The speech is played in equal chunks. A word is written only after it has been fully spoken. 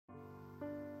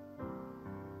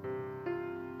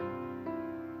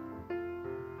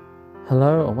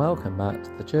Hello and welcome back to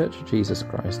the Church of Jesus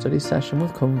Christ study session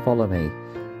with Come Follow Me.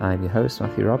 I'm your host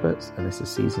Matthew Roberts and this is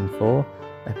Season 4,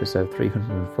 Episode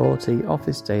 340 of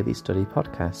this daily study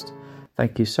podcast.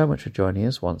 Thank you so much for joining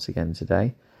us once again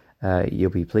today.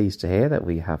 You'll be pleased to hear that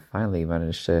we have finally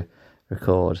managed to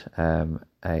record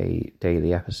a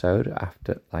daily episode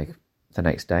after the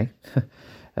next day,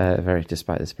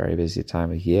 despite this very busy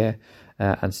time of year.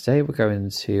 And today we're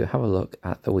going to have a look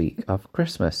at the week of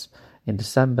Christmas, in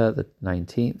December the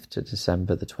 19th to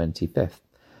December the 25th.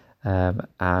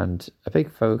 And a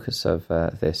big focus of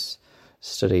this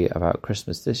study about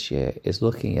Christmas this year is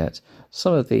looking at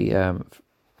some of the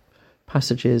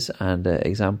passages and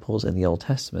examples in the Old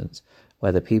Testament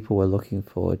where the people were looking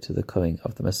forward to the coming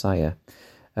of the Messiah.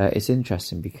 It's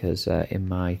interesting because in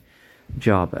my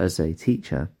job as a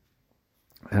teacher,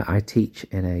 I teach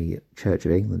in a Church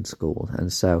of England school,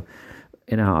 and so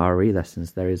in our RE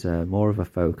lessons, there is more of a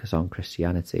focus on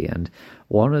Christianity. And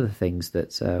one of the things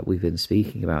that we've been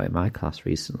speaking about in my class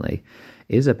recently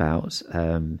is about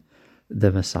the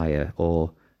Messiah,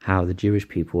 or how the Jewish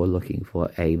people were looking for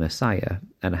a Messiah,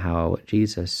 and how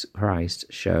Jesus Christ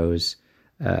shows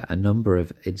a number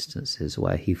of instances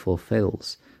where he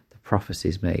fulfills the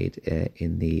prophecies made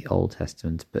in the Old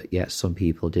Testament, but yet some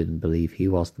people didn't believe he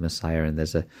was the Messiah, and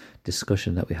there's a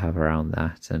discussion that we have around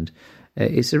that. And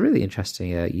it's a really interesting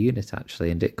unit,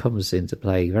 actually, and it comes into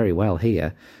play very well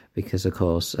here because, of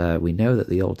course, we know that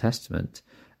the Old Testament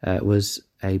was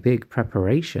a big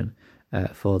preparation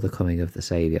for the coming of the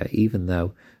Saviour, even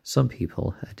though some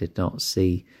people did not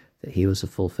see that he was a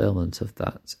fulfilment of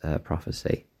that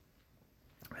prophecy.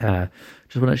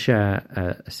 Just want to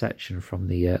share a section from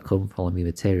the Come Follow Me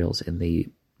materials in the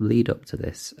lead up to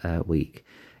this week.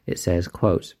 It says,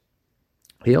 quote,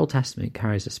 "The Old Testament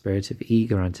carries a spirit of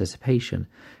eager anticipation.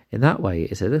 In that way,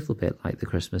 it's a little bit like the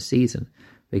Christmas season.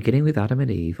 Beginning with Adam and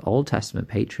Eve, Old Testament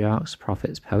patriarchs,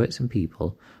 prophets, poets, and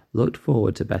people looked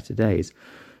forward to better days,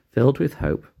 filled with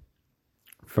hope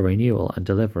for renewal and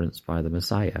deliverance by the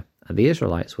Messiah. And the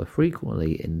Israelites were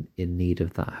frequently in need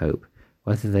of that hope,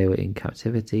 whether they were in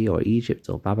captivity or Egypt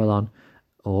or Babylon,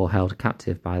 or held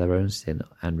captive by their own sin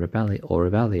and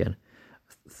rebellion.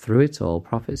 Through it all,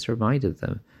 prophets reminded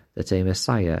them that a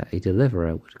Messiah, a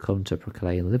deliverer, would come to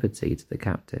proclaim liberty to the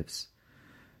captives."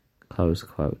 Close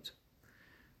quote.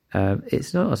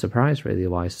 It's not a surprise, really,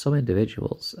 why some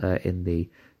individuals in the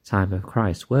time of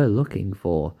Christ were looking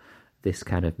for this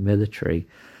kind of military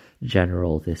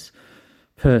general, this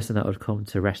person that would come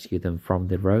to rescue them from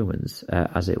the Romans,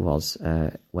 as it was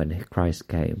when Christ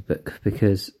came. But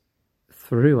because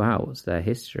throughout their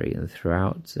history and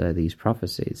throughout these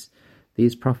prophecies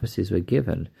were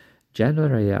given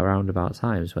generally around about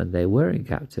times when they were in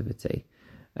captivity,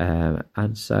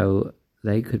 and so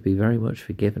they could be very much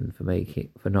forgiven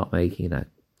for not making that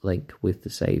link with the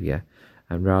Saviour,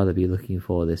 and rather be looking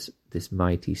for this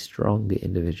mighty, strong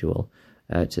individual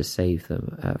to save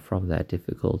them from their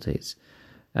difficulties.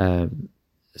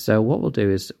 So what we'll do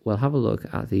is we'll have a look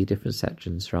at the different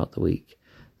sections throughout the week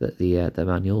that the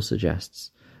manual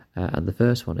suggests, and the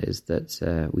first one is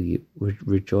that we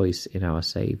rejoice in our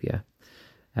Saviour.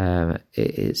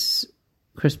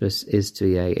 Christmas is to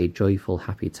be a joyful,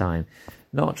 happy time,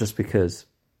 not just because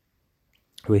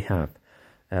we have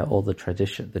all the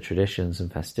traditions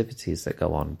and festivities that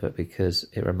go on, but because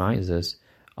it reminds us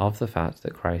of the fact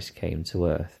that Christ came to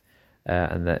earth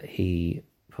and that he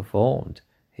performed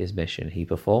his mission. He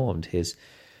performed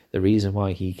the reason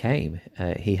why he came.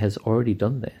 He has already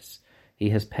done this.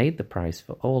 He has paid the price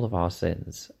for all of our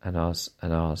sins and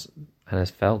has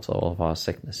felt all of our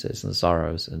sicknesses and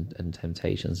sorrows and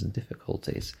temptations and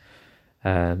difficulties.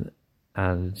 And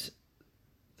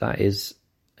that is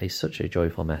such a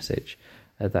joyful message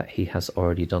that he has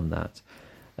already done that.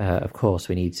 Of course,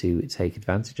 we need to take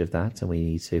advantage of that and we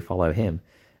need to follow him.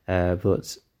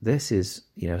 But this is,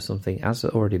 something, as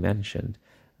already mentioned,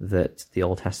 that the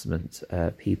Old Testament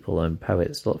people and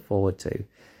poets look forward to.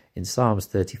 In Psalms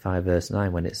 35 verse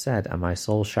 9, when it said, "And my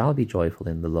soul shall be joyful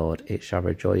in the Lord, it shall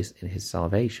rejoice in his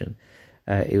salvation,"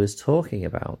 it was talking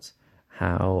about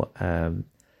how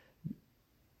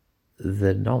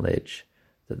the knowledge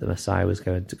that the Messiah was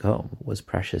going to come was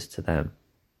precious to them.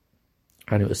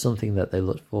 And it was something that they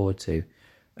looked forward to,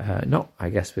 not, I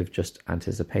guess, with just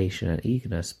anticipation and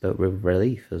eagerness, but with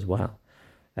relief as well.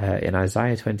 In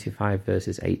Isaiah 25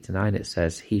 verses 8 to 9, it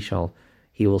says,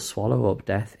 He will swallow up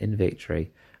death in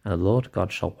victory, and the Lord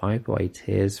God shall wipe away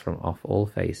tears from off all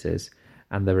faces,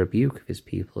 and the rebuke of his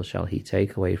people shall he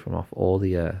take away from off all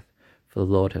the earth. For the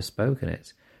Lord has spoken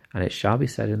it. And it shall be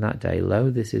said in that day,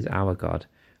 Lo, this is our God.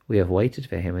 We have waited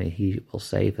for him, and he will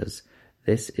save us.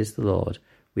 This is the Lord.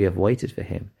 We have waited for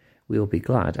him. we will be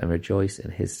glad and rejoice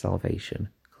in his salvation.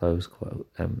 Close quote.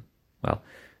 Well,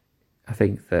 I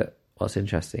think that what's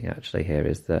interesting actually here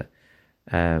is that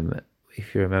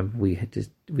if you remember,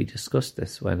 we discussed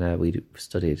this when we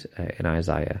studied in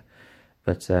Isaiah,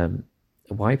 but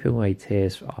wiping away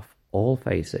tears off all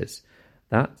faces,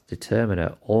 that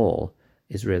determiner all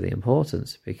is really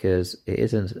important, because it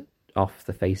isn't off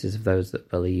the faces of those that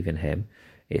believe in him.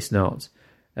 It's not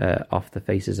off the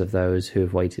faces of those who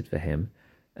have waited for him.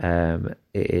 It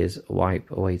is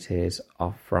wipe away tears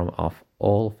off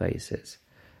all faces.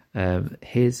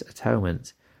 His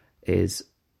atonement is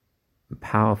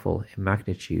powerful in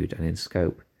magnitude and in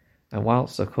scope. And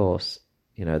whilst, of course,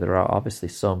 there are obviously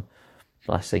some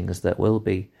blessings that will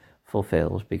be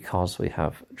fulfilled because we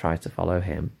have tried to follow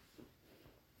him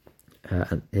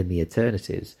in the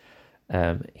eternities,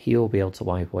 he will be able to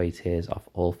wipe away tears off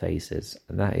all faces.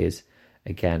 And that is,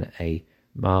 again, a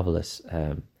marvellous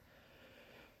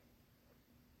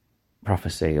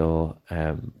prophecy or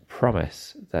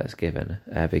promise that's given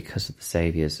because of the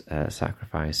Saviour's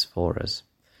sacrifice for us.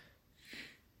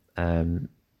 In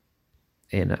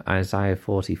Isaiah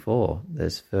 44,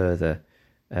 there's further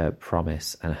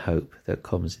promise and hope that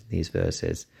comes in these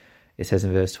verses. It says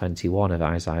in verse 21 of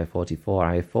Isaiah 44,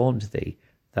 I have formed thee,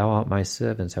 thou art my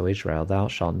servant, O Israel, thou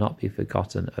shalt not be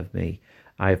forgotten of me.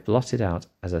 I have blotted out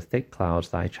as a thick cloud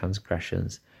thy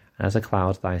transgressions, and as a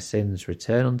cloud thy sins.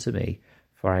 Return unto me,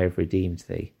 for I have redeemed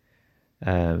thee.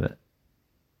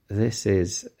 This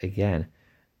is, again,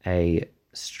 a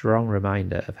strong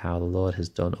reminder of how the Lord has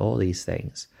done all these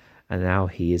things, and now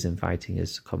he is inviting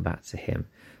us to come back to him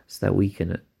so that we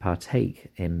can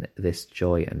partake in this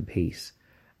joy and peace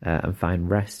and find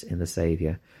rest in the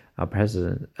Saviour. Our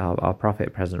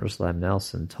prophet, President Russell M.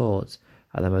 Nelson, taught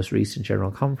at the most recent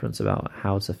General Conference about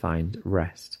how to find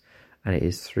rest, and it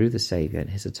is through the Saviour and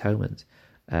his atonement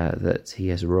that he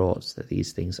has wrought that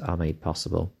these things are made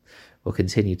possible. We'll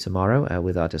continue tomorrow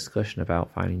with our discussion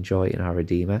about finding joy in our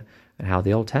Redeemer and how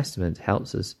the Old Testament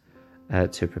helps us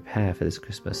to prepare for this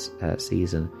Christmas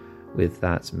season with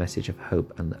that message of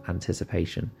hope and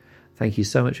anticipation. Thank you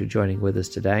so much for joining with us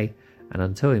today, and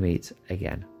until we meet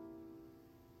again.